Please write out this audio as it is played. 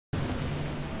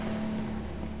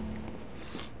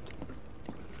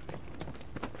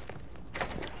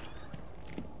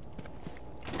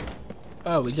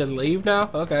Oh, we just leave now?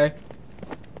 Okay.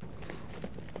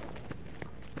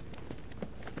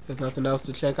 There's nothing else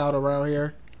to check out around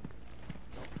here?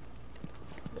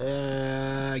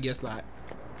 I guess not.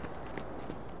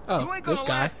 Oh, this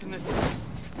guy.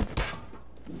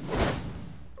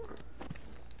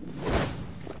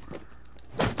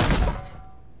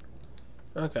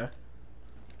 Okay.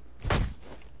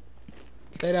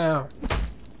 Stay down.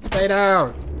 Stay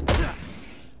down.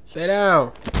 Stay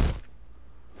down.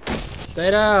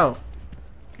 Stay down.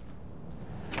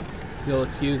 You'll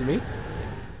excuse me.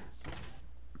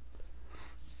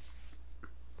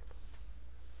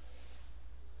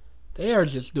 They are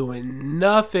just doing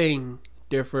nothing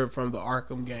different from the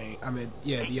Arkham game. I mean,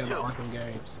 yeah, the other Arkham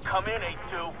games. Come in,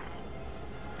 8-2.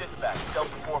 Dispatch,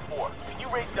 Delta 4-4. Can you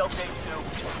raise Delta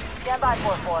 8-2? Stand by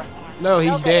 4-4. No,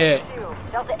 he's Delta dead.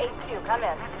 8-2. Delta 8-2, come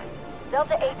in.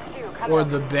 Delta 8-2, come in. Or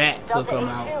the bat took him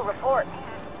out. Delta 8-2, report.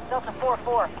 Delta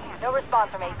 4-4. No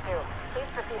response from 8-2. Please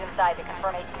proceed inside to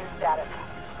confirm 8-2 status.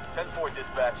 10-4,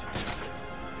 dispatch.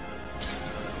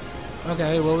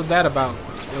 Okay, what was that about?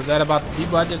 Was that about the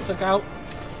people I just took out?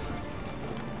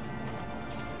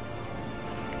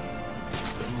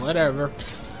 Whatever.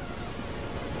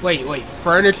 Wait,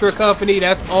 furniture company?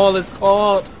 That's all it's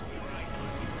called?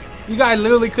 You guys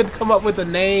literally couldn't come up with a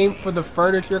name for the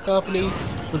furniture company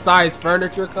besides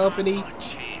furniture company?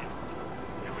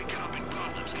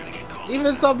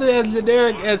 Even something as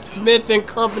generic as Smith and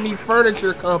Company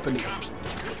Furniture Company.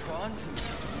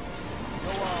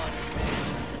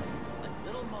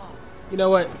 You know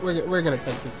what? We're gonna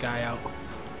take this guy out.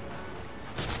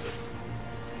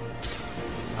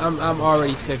 I'm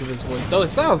already sick of his voice, though it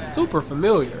sounds super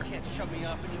familiar.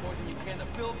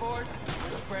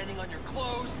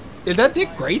 Is that Dick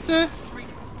Grayson?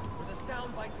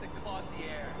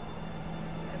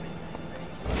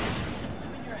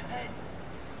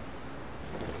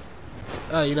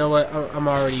 You know what? I'm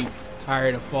already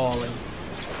tired of falling.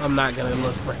 I'm not gonna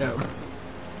look for him.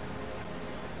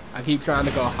 I keep trying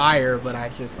to go higher, but I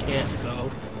just can't, so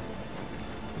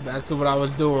back to what I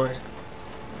was doing.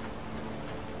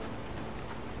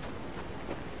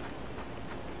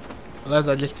 Unless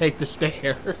I just take the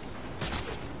stairs.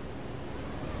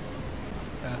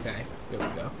 Okay, here we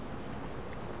go.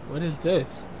 What is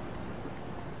this?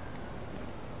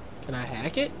 Can I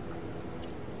hack it?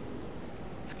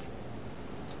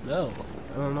 No,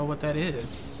 I don't know what that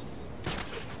is.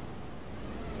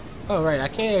 Oh, right, I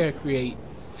can create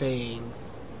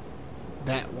things.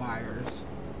 Bat wires.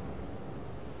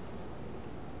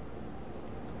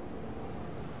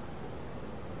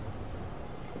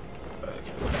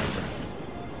 Okay, whatever.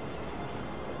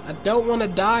 I don't want to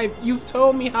dive. You've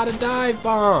told me how to dive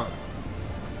bomb.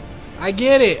 I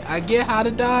get it. I get how to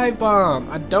dive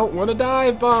bomb. I don't want to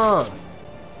dive bomb.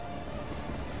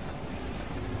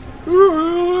 You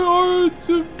really are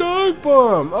to dive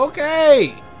bomb.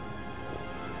 Okay.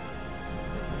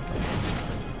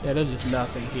 Yeah, there's just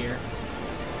nothing here.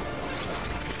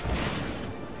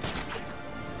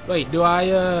 Wait, do I,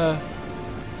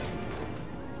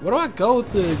 where do I go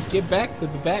to get back to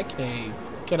the Batcave?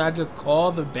 Can I just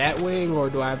call the Batwing,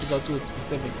 or do I have to go to a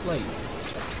specific place?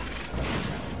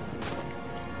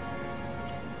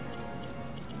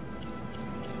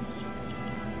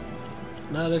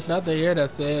 No, there's nothing here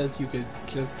that says you could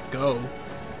just go.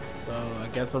 So, I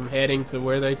guess I'm heading to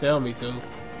where they tell me to.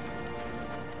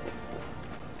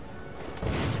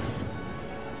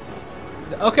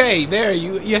 Okay, there,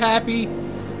 you happy?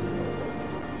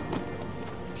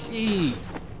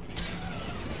 Jeez.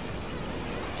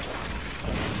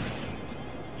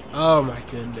 Oh my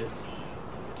goodness.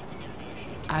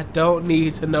 I don't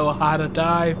need to know how to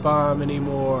dive bomb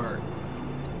anymore.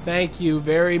 Thank you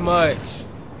very much.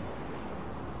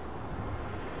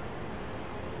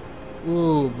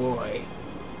 Ooh boy.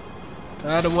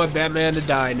 I don't want Batman to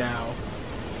die now.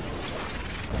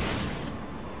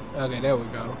 Okay, there we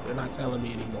go. They're not telling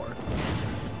me anymore.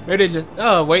 Maybe they just...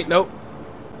 Oh, wait, nope.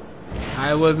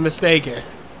 I was mistaken.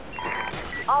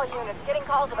 All units getting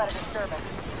calls about a disturbance.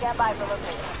 Stand by for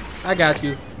location. I got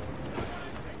you.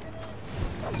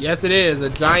 Yes, it is. A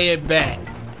giant bat.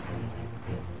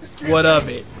 What of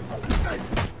it?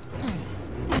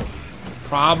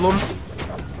 Problem?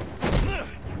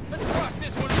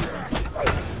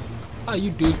 Oh,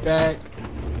 you douchebag.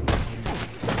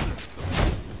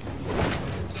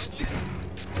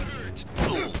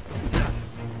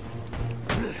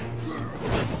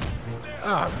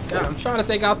 Oh my god, I'm trying to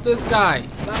take out this guy.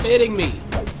 Stop hitting me.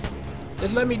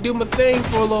 Just let me do my thing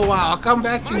for a little while. I'll come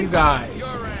back to you guys.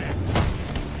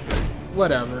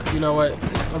 Whatever. You know what?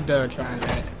 I'm done trying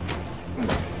that.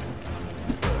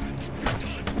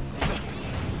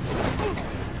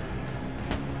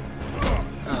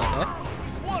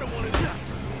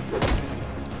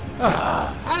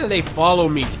 How did they follow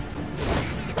me?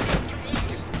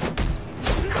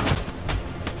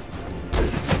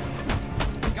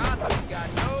 Gotham's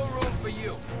got no room for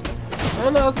you. I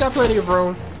don't know, it's got plenty of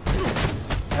room.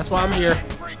 That's why I'm here.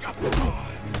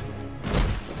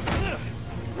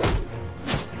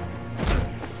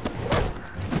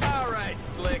 All right,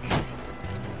 Slick.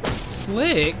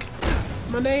 Slick?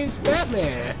 My name's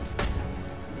Batman.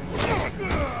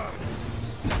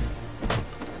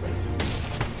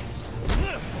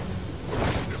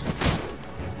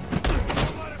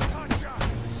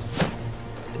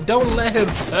 Don't let him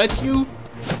touch you.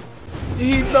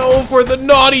 He's known for the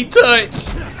naughty touch.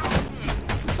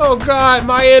 Oh God,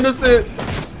 my innocence.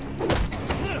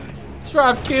 Sure,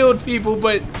 I've killed people,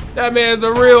 but that man's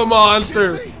a real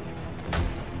monster.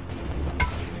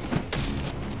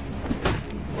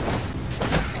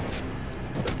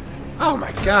 Oh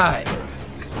my God.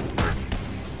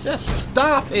 Just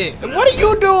stop it. What are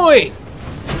you doing?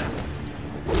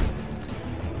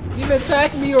 Either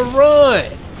attack me or run.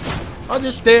 I'll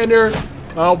just stand there.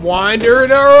 I'll wind her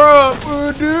up.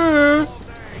 Oh, dude.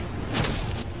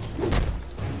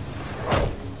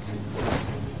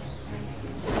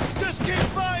 Just keep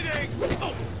fighting.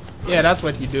 Yeah, that's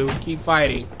what you do. Keep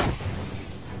fighting.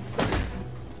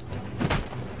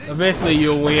 Eventually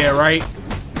you'll win, right?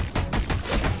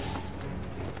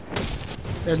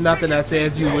 There's nothing that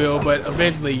says you will, but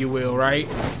eventually you will, right?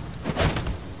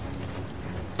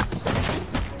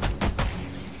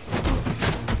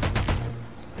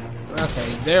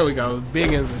 Okay, there we go.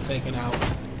 Biggins are taken out.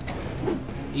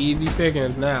 Easy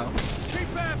pickings now.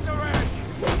 Keep after it.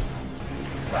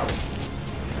 I'm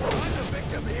the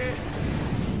victim here.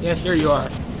 Yeah, sure you are.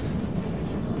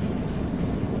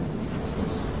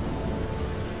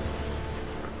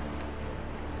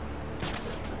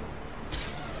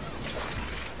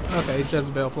 Okay, it's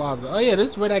Jezebel Plaza. Oh yeah,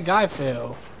 this is where that guy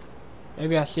fell.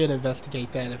 Maybe I should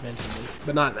investigate that eventually,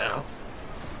 but not now.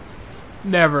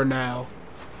 Never now.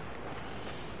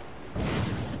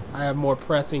 I have more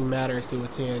pressing matters to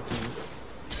attend to.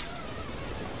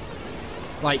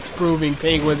 Like proving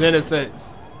Penguin's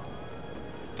innocence.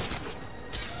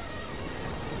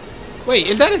 Wait,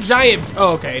 is that a giant...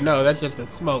 Oh, okay, no, that's just a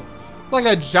smoke. Like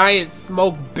a giant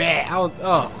smoke bat. I was...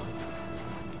 Oh.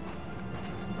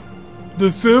 The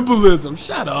symbolism.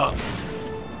 Shut up.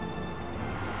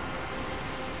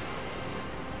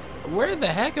 Where the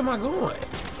heck am I going?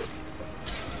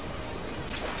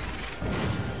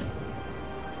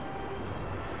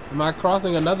 Am I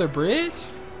crossing another bridge?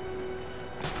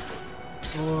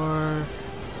 Or...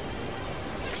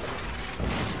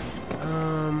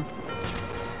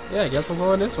 Yeah, I guess I'm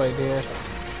going this way then.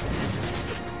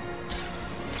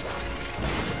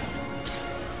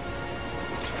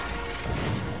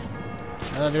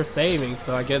 They're saving,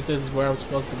 so I guess this is where I'm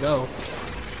supposed to go.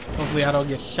 Hopefully I don't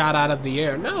get shot out of the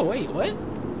air. No, wait, what?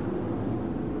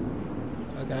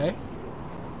 Okay.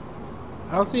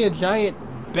 I don't see a giant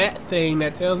bat thing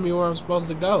that tells me where I'm supposed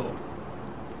to go.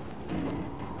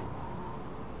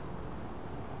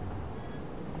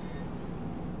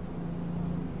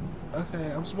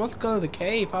 Okay, I'm supposed to go to the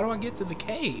cave. How do I get to the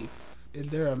cave? Is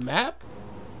there a map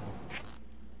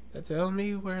that tells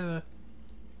me where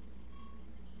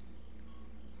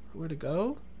to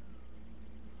go?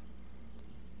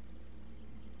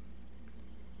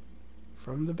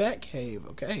 From the Batcave.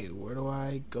 Okay, where do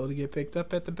I go to get picked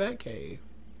up at the Batcave?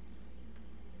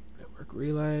 Network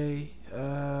relay.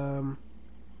 No.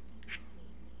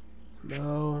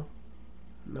 No.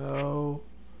 No.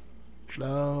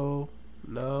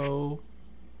 No.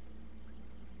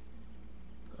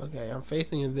 Okay, I'm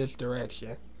facing in this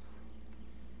direction.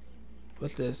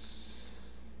 What's this?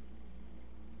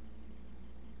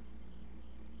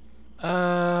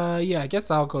 Yeah, I guess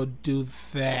I'll go do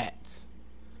that.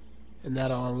 And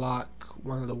that'll unlock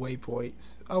one of the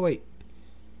waypoints. Oh, wait.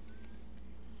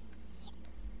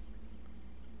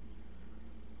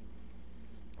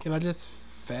 Can I just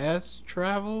fast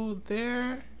travel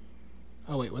there?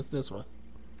 Oh, wait, what's this one?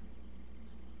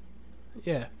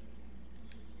 Yeah.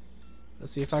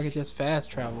 Let's see if I can just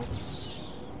fast travel.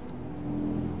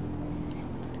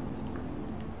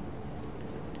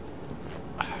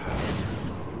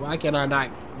 Why can I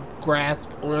not grasp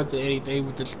onto anything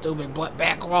with the stupid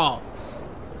back wall?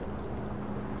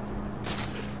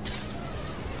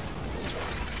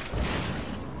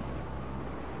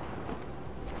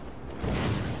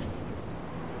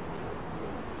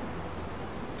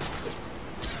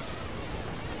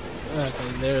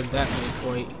 Okay, there's that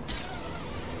point.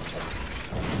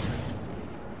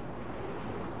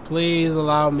 Please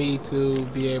allow me to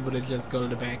be able to just go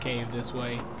to the Batcave this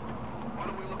way.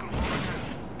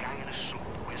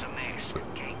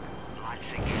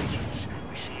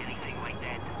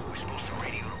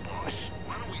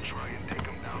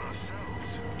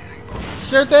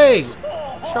 Sure thing.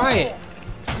 Try it.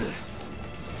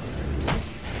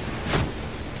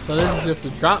 So this is just a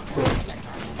drop point.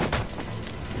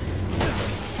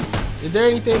 Is there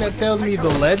anything that tells me the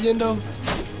legend of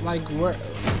like what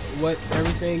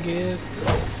everything is?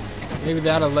 Maybe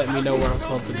that'll let me know where I'm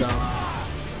supposed to go.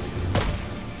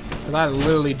 Cause I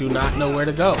literally do not know where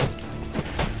to go.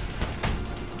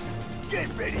 Get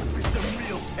ready for some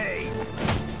real pain.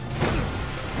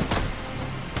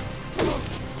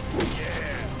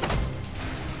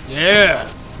 Yeah.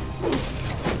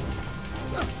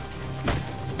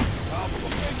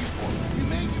 You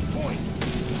made your point.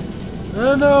 I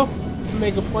don't know.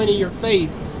 Make a point in your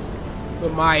face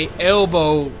with my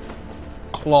elbow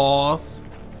claws.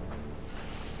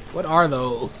 What are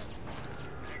those?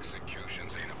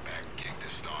 Executions ain't a bad gig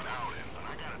to start out in, but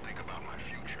I gotta think about my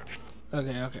future.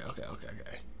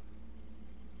 Okay.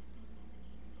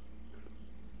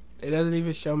 It doesn't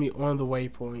even show me on the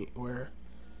waypoint where.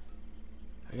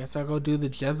 I guess I'll go do the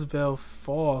Jezebel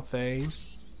Fall thing.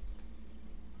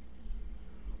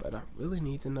 But I really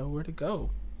need to know where to go.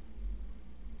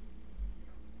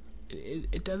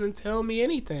 It doesn't tell me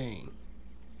anything.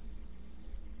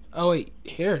 Oh wait,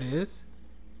 here it is.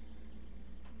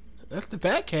 That's the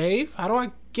Batcave. How do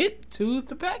I get to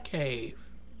the Batcave?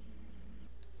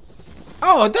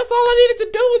 Oh, that's all I needed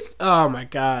to do was... Oh my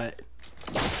god.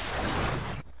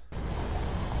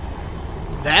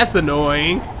 That's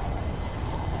annoying.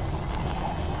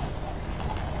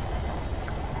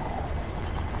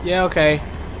 Yeah, okay.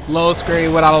 Load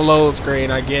screen without a load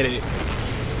screen. I get it.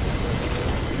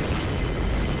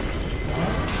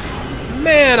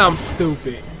 Man, I'm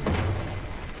stupid.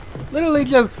 Literally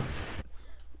just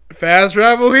fast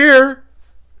travel here.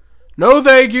 No,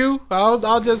 thank you.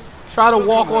 I'll just try to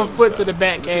walk on foot to the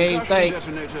Batcave. Thanks.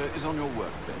 The detonator is on your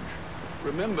workbench.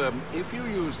 Remember, if you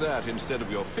use that instead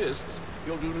of your fists,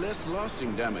 you'll do less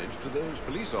lasting damage to those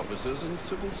police officers and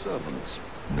civil servants.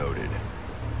 Noted.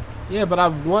 Yeah, but I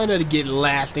wanted to get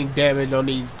lasting damage on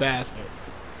these bastards.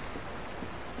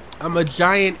 I'm a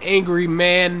giant angry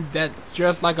man that's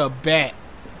dressed like a bat.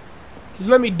 Just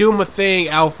let me do my thing,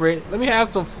 Alfred. Let me have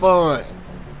some fun.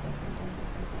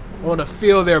 I want to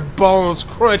feel their bones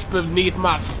crunch beneath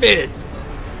my fist.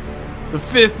 The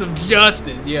fist of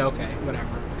justice. Yeah, okay,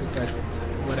 whatever. Concussion.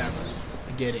 Whatever.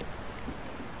 I get it.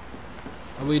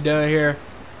 Are we done here?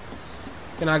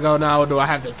 Can I go now, or do I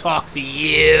have to talk to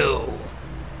you?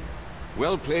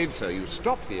 Well played, sir. You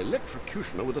stopped the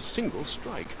electrocutioner with a single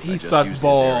strike. He sucked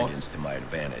balls. To my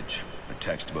advantage. A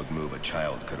textbook move a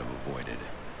child could have avoided.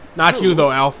 Not you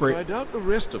though, Alfred. I doubt the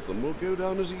rest of them will go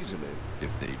down as easily.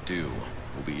 If they do,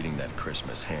 we'll be eating that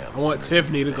Christmas ham. I want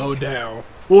Tiffany to go down.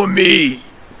 Or me.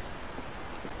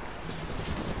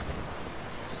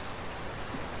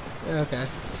 Okay.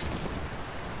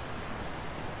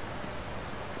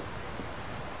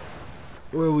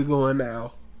 Where are we going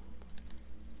now?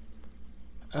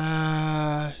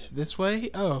 This way?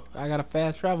 Oh, I got a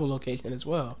fast travel location as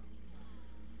well.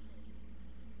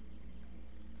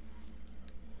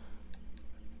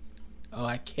 Oh,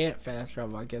 I can't fast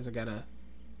travel. I guess I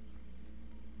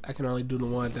can only do the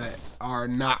ones that are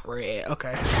not red.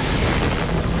 Okay.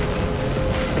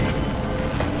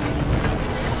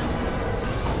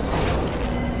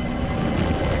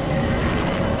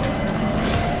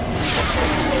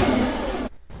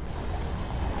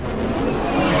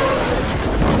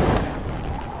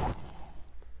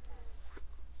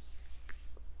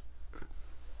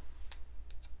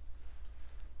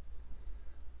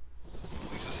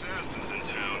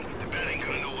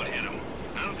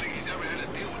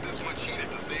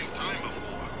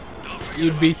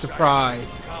 You'd be surprised.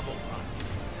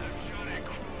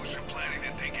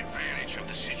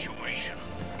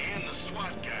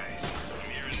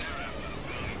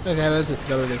 Okay, let's just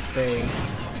go to this thing.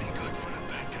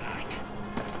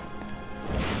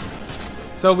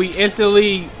 So we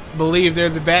instantly believe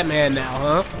there's a Batman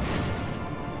now, huh?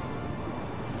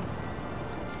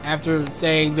 After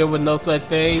saying there was no such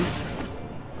thing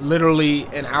literally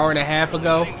an hour and a half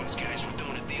ago.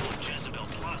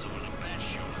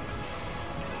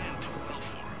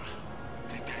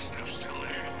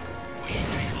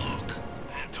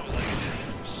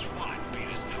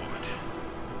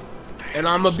 And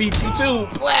I'ma beat you too.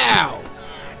 Plow!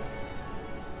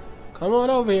 Come on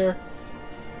over here.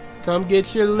 Come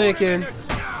get your lickings.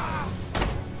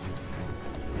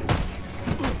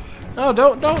 Oh,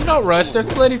 don't rush. There's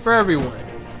plenty for everyone.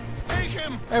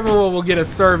 Everyone will get a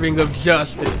serving of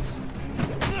justice.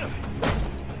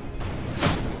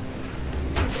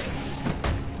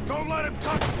 Don't let him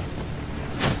touch.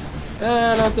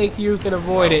 I don't think you can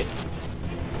avoid it.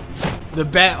 The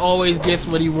bat always gets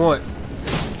what he wants.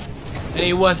 And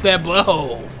he wants that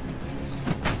blow.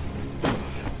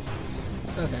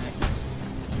 Okay.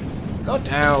 Go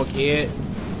down, kid.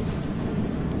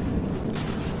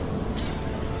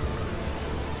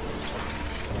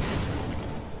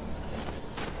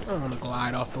 I don't want to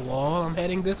glide off the wall. I'm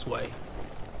heading this way.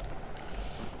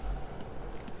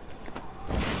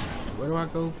 Where do I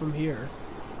go from here?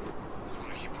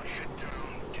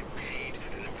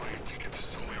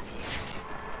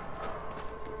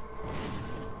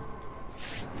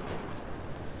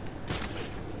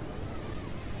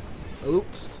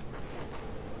 Oops.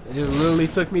 It just literally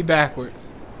took me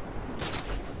backwards.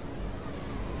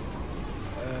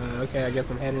 Okay, I guess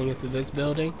I'm heading into this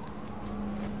building.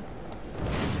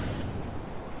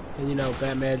 And you know,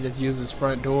 Batman just uses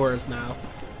front doors now.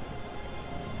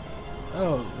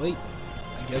 Oh, wait.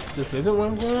 I guess this isn't where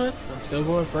I'm going? I'm still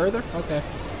going further? Okay.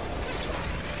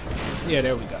 Yeah,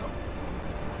 there we go.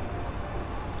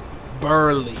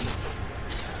 Burley.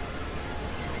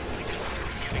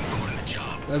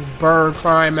 Let's burn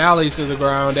Crime Alley to the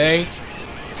ground, eh?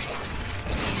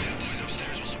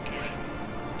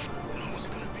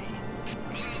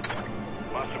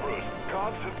 Master Bruce,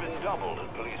 guards have been doubled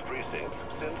at police precincts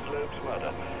since Loeb's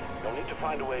murder. You'll need to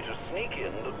find a way to sneak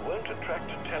in that won't attract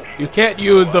attention. You can't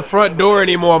use the front door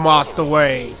anymore, Master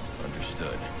Wayne.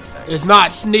 Understood. It's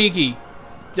not sneaky.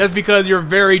 Just because you're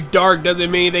very dark doesn't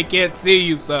mean they can't see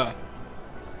you, sir.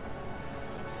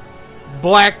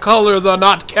 Black colors are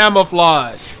not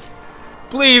camouflage.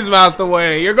 Please, Master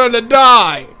Wayne, you're gonna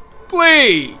die.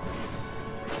 Please.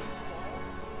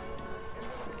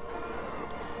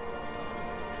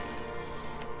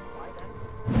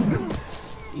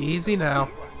 Easy now.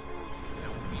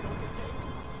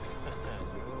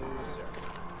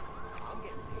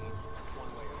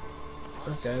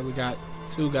 Okay, we got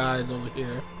 2 guys over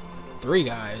here. 3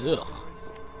 guys. Ugh.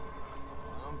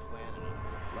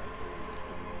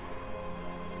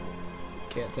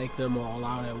 Can't take them all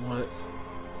out at once.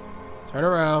 Turn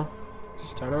around.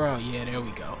 Just turn around. Yeah, there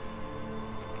we go.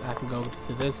 I can go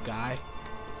to this guy.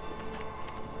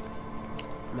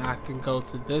 Now I can go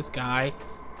to this guy.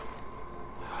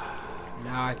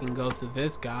 Now I can go to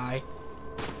this guy.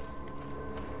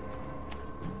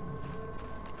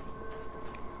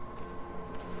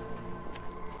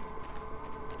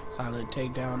 Silent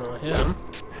takedown on him.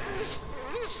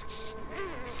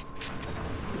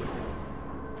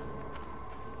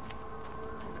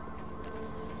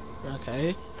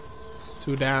 Okay.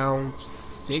 2 down,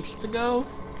 6 to go?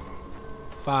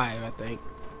 5, I think.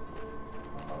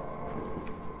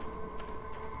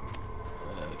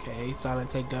 Okay,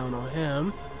 silent takedown on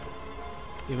him.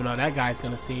 Even though that guy's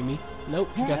gonna see me. Nope,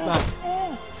 you got knocked.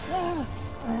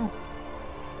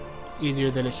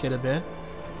 Easier than it should have been.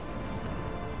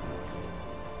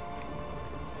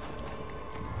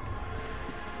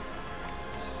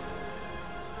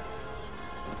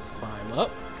 Let's climb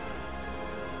up.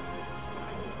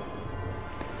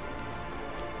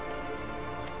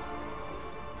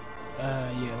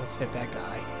 Yeah, let's hit that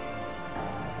guy.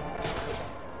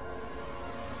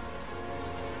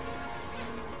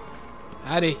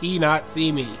 How did he not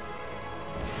see me?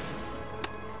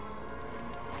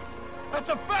 That's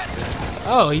a bet!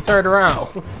 Oh, he turned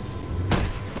around.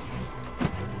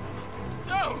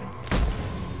 No!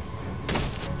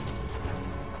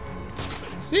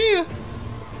 See ya.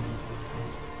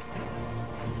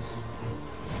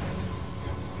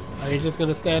 Oh, you're just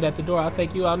gonna stand at the door. I'll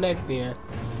take you out next then.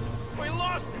 We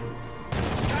lost him!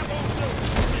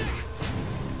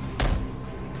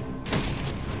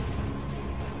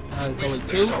 There's only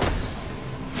 2.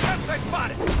 Suspect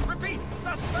spotted! Repeat!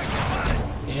 Suspect spotted!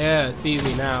 Yeah, it's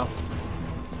easy now.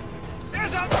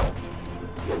 There's a...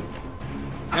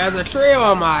 There's a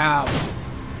trio in my house.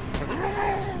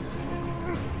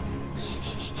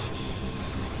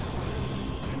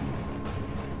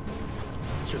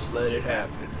 Just let it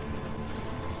happen.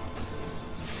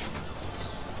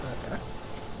 Okay.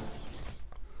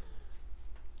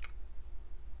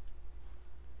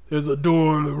 There's a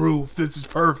door on the roof. This is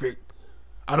perfect.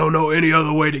 I don't know any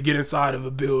other way to get inside of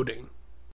a building.